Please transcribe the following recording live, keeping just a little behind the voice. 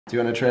Do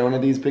you want to try one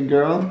of these, big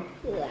girl?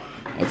 Yeah.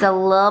 It's a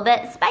little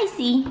bit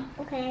spicy.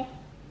 Okay.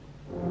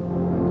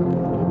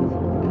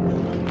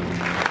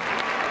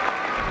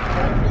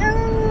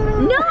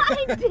 No,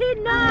 I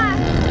did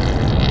not.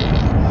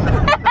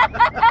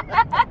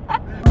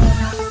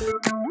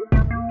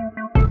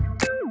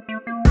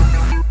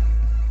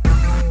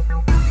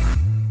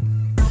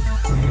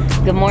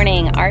 Good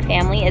morning. Our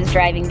family is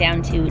driving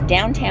down to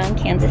downtown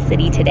Kansas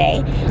City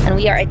today, and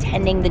we are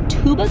attending the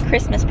Tuba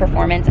Christmas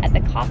performance at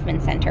the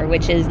Kaufman Center,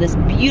 which is this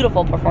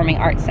beautiful performing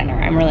arts center.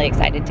 I'm really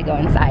excited to go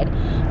inside.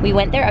 We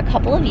went there a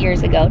couple of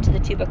years ago to the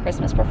Tuba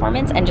Christmas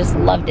performance and just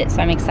loved it,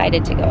 so I'm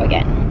excited to go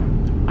again.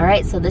 All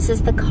right, so this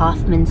is the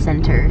Kaufman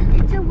Center.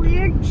 It's a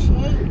weird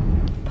shape.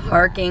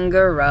 Parking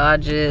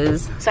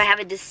garages. So I have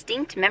a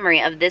distinct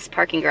memory of this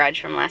parking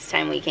garage from last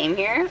time we came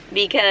here,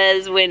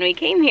 because when we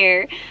came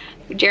here,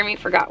 Jeremy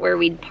forgot where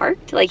we'd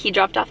parked. Like, he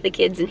dropped off the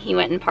kids and he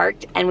went and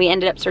parked, and we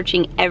ended up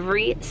searching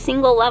every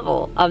single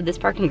level of this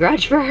parking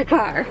garage for our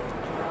car.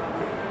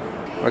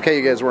 Okay,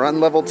 you guys, we're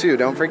on level 2,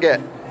 don't forget.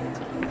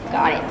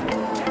 Got it.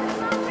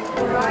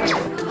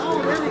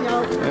 Oh, there we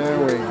go. There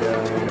we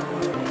go.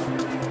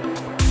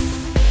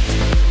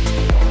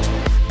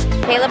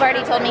 Caleb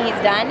already told me he's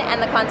done, and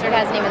the concert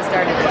hasn't even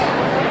started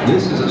yet.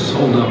 This is a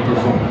sold-out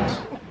performance.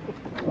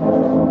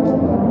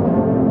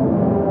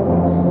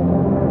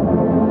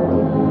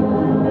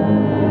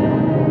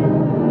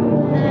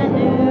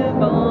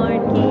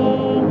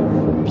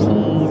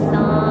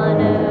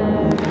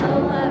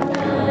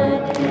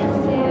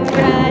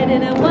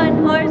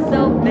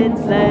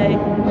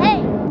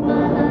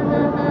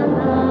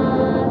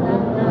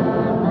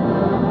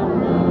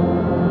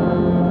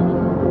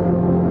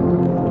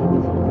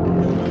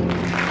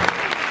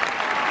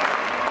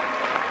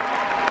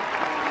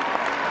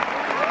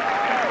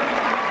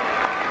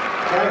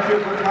 Thank you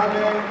for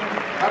coming.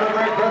 Have a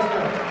great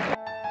Christmas.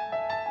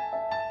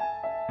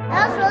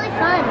 That was really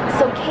fun.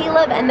 So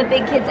Caleb and the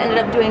big kids ended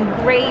up doing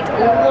great.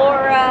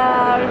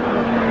 Laura,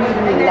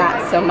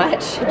 not so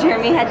much.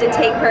 Jeremy had to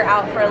take her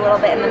out for a little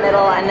bit in the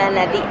middle, and then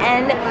at the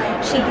end,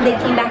 they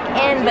came back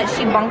in, but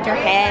she bumped her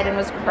head and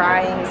was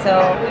crying.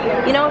 So,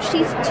 you know,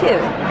 she's 2,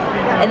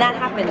 and that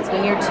happens.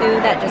 When you're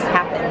 2, that just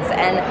happens.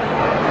 And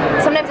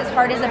sometimes it's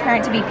hard as a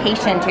parent to be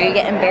patient, or you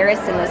get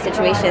embarrassed in those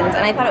situations.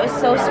 And I thought it was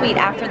so sweet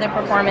after the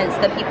performance,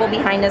 the people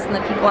behind us and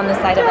the people on the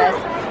side of us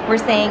were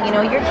saying, you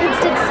know, your kids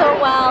did so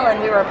well, and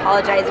we were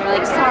apologizing, we're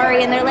like,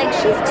 sorry, and they're like,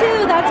 she's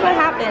 2, that's what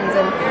happens.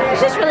 And it's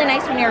just really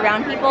nice when you're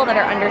around people that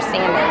are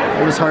understanding.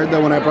 It was hard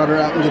though when I brought her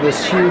out into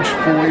this huge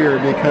foyer,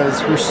 because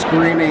her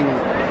screaming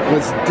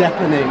was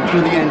deafening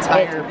through the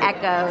entire... It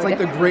echoed. It's like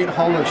the Great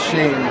Hall of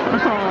Shame.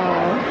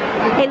 Oh.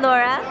 Hey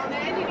Laura,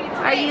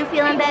 are you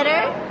feeling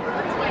better?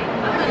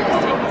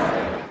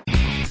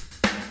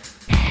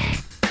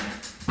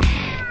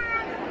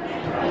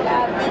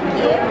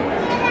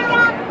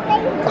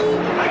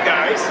 Hi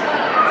guys.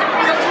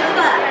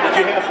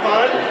 Did you have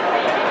fun?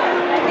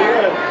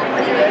 Good.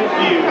 Thank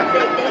you.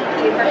 Thank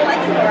you for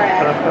playing for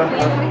us.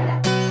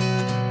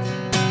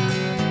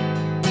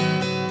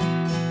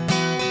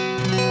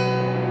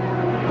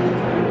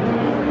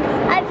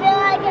 I feel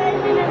like I'm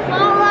gonna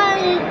fall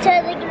onto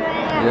the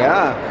ground.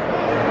 Yeah.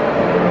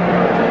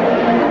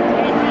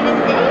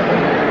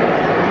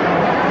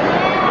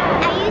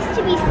 I used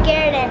to be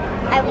scared and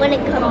I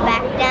wouldn't come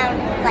back down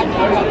like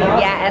that.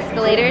 Yeah,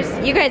 escalators.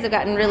 You guys have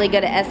gotten really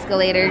good at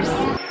escalators.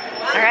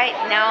 All right,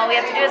 now all we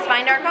have to do is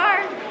find our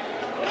car.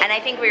 And I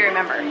think we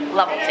remember,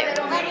 level 2.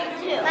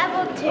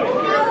 Level 2.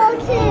 Level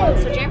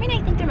 2. So Jeremy and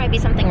I think there might be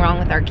something wrong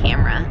with our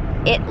camera.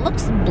 It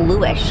looks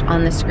bluish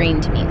on the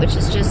screen to me, which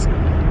is just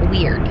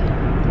weird.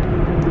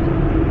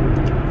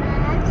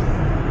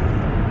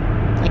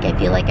 Like I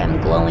feel like I'm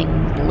glowing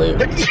blue.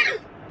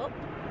 Oh,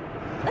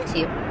 bless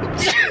you.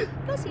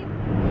 Bless you.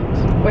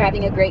 We're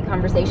having a great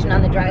conversation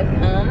on the drive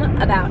home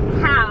about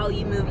how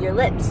you move your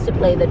lips to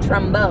play the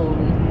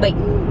trombone. Wait,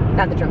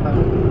 not the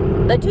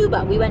trombone. The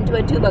tuba. We went to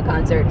a tuba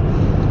concert.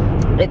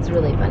 It's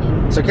really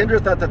funny. So Kendra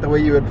thought that the way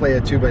you would play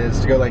a tuba is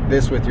to go like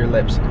this with your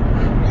lips.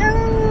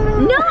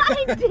 No,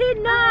 I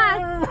did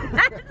not.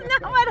 That's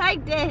not what I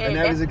did. And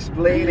I was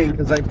explaining,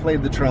 because I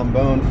played the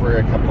trombone for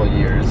a couple of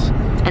years.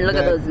 And look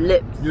at those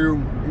lips.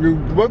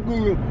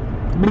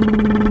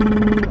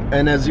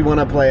 And as you want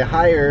to play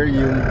higher,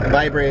 you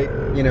vibrate,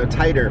 you know,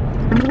 tighter.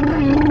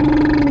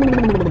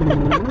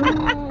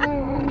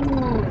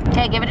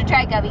 Okay, give it a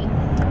try, Gubby.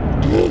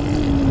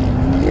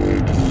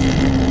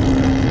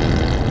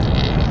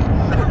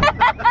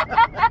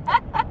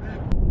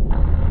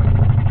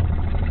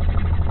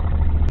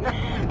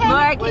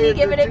 Laura, can you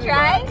give it a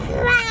try?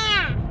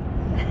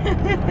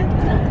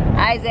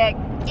 Isaac.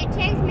 It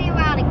takes me a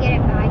while to get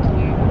it, but I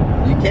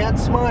can. You can't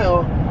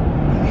smile.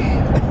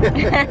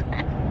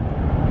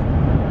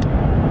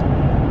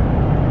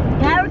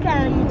 Now we're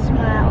going to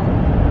smile.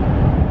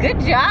 Good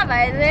job,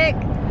 Isaac.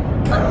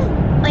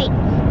 Wait.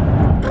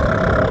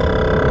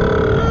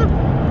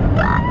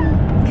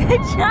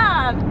 Good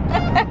job.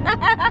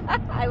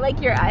 I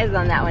like your eyes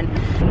on that one.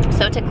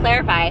 So to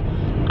clarify,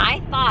 I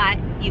thought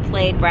you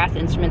played brass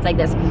instruments like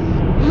this.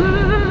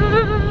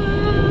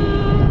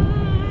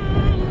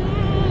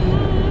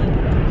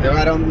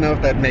 I don't know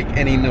if that'd make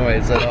any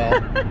noise at all.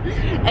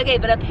 Okay,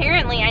 but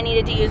apparently I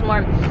needed to use more.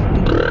 Is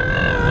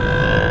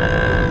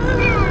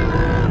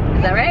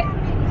that right?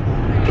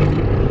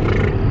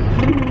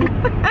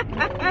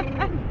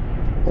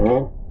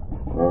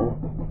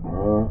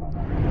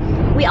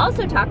 We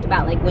also talked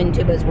about like when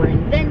tubas were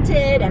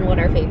invented and what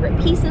our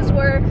favorite pieces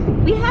were.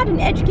 We had an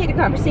educated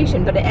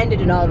conversation, but it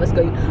ended in all of us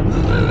going.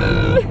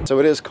 So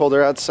it is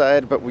colder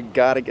outside, but we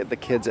gotta get the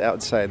kids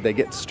outside. They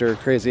get stir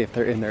crazy if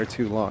they're in there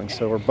too long.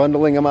 So we're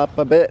bundling them up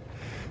a bit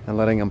and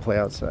letting them play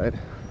outside.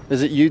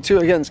 Is it you two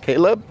against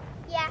Caleb?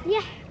 Yeah.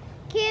 Yeah.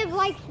 Caleb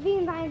likes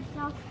being by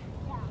himself.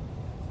 Yeah.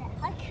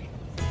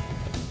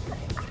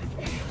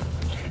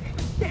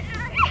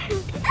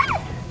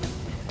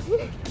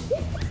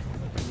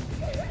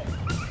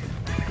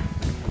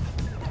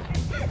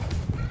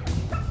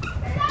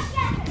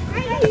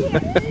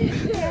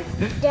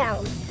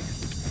 Down.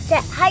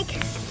 Set. Hike.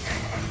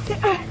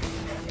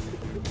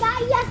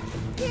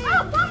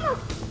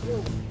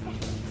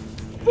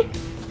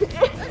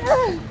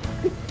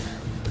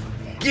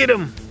 Get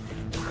him!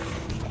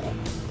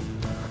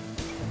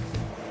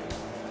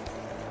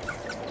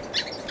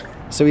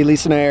 So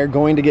Elise and I are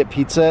going to get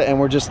pizza and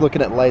we're just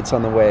looking at lights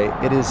on the way.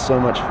 It is so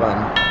much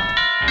fun.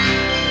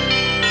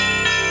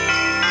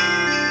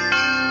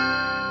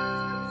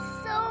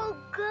 So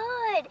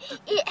good.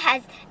 It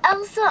has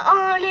Elsa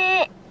on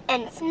it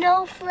and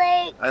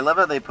snowflakes. I love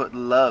how they put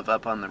love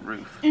up on the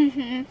roof.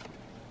 Mm-hmm.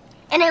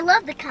 And I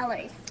love the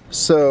colors.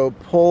 So,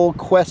 poll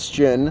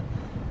question.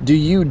 Do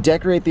you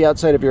decorate the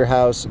outside of your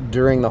house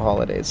during the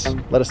holidays?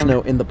 Let us know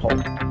in the poll.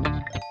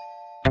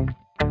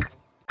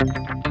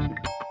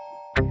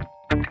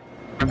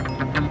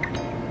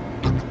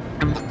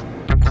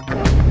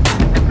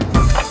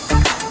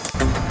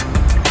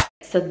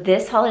 So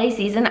this holiday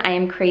season, I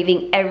am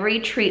craving every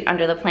treat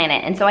under the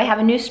planet. And so I have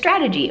a new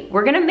strategy.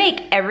 We're gonna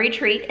make every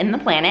treat in the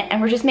planet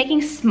and we're just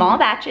making small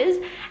batches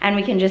and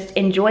we can just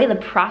enjoy the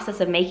process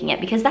of making it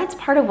because that's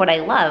part of what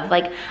I love.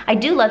 Like, I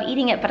do love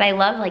eating it, but I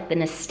love like the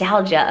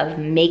nostalgia of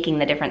making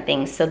the different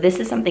things. So this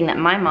is something that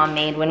my mom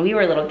made when we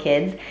were little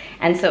kids.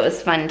 And so it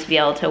was fun to be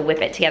able to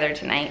whip it together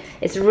tonight.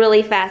 It's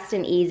really fast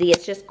and easy.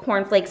 It's just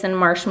cornflakes and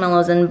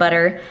marshmallows and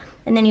butter.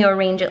 And then you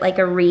arrange it like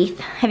a wreath.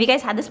 Have you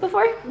guys had this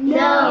before?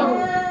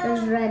 No.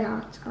 There's red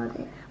hots on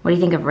it. What do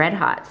you think of red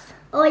hots?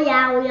 Oh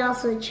yeah, we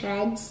also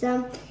tried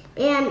some.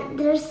 And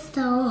they're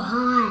so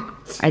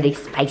hot. Are they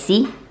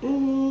spicy?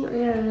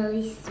 They're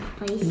really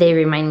spicy. They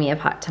remind me of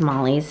hot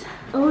tamales.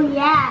 Oh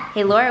yeah.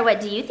 Hey Laura,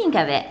 what do you think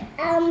of it?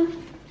 I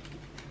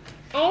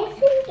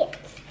think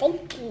it's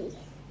sticky.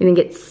 You think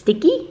it's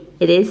sticky?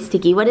 It is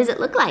sticky. What does it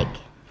look like?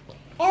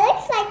 It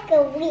looks like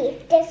a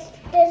wreath.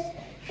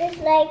 Just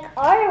like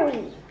our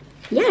wreath.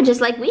 Yeah, just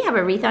like we have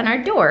a wreath on our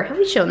door. Have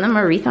we shown them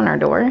a wreath on our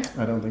door?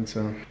 I don't think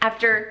so.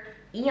 After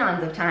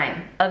eons of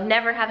time of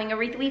never having a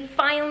wreath, we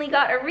finally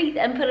got a wreath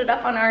and put it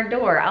up on our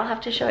door. I'll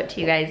have to show it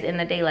to you guys in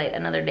the daylight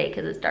another day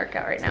because it's dark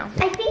out right now.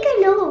 I think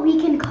I know what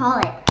we can call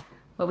it.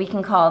 What we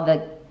can call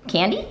the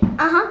candy?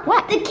 Uh-huh.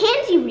 What? The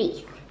candy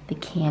wreath. The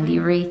candy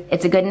wreath.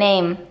 It's a good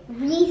name.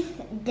 Wreath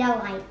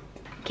delight.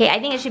 Okay, I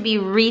think it should be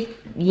wreath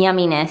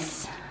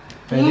yumminess.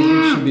 I think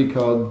it should be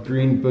called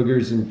green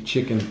boogers and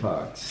chicken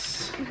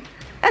pox.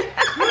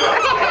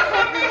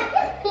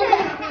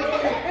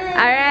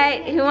 All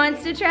right, who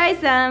wants to try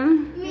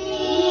some?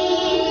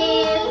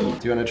 Me.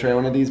 Do you want to try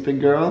one of these,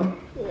 big girl?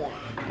 Yeah.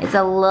 It's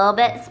a little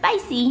bit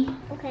spicy.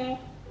 Okay.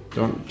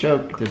 Don't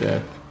choke to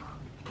death.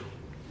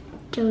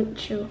 Don't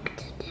choke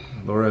to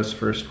death. Laura's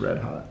first red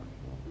hot.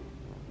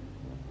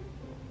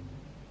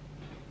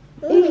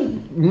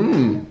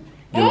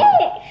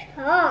 It's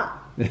hot.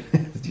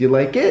 Do you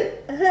like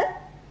it? Uh-huh.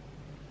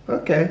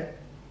 Okay.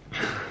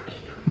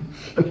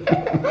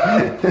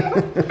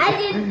 I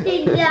didn't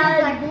think that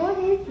was like, what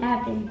is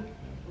happening?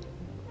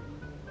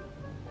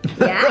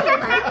 Yeah?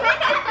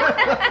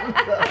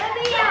 Let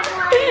me have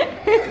one.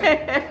 Let me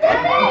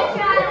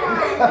try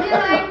one.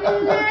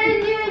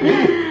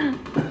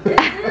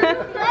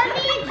 Let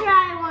me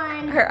try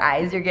one. Her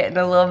eyes are getting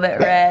a little bit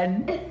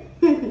red.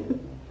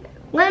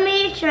 Let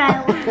me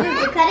try one.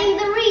 We're cutting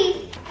the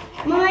wreath.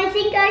 Mom, I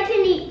think I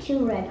can eat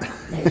 2 red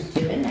hots. There's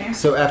 2 in there.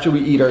 So after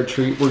we eat our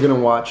treat, we're gonna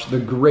watch the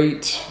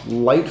Great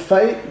Light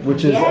Fight,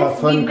 which is a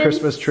fun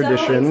Christmas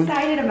tradition. So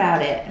excited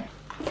about it.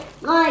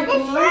 Like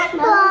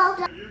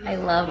marshmallows. I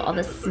love all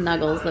the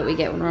snuggles that we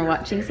get when we're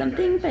watching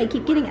something, but I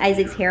keep getting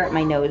Isaac's hair up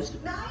my nose.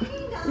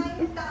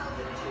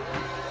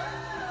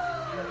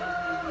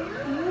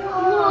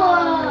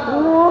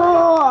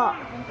 Whoa.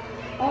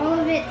 All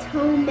of it's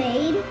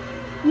homemade?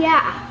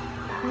 Yeah.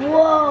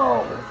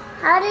 Whoa.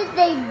 How did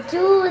they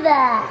do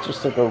that?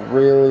 Just took a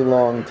really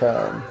long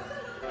time.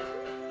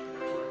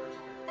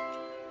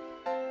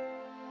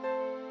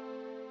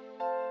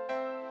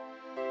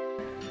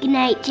 Good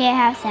night,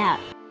 J-House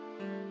out.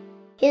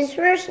 His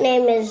first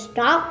name is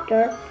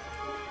Doctor,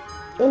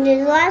 and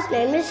his last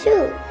name is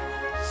Sue.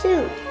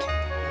 Sue.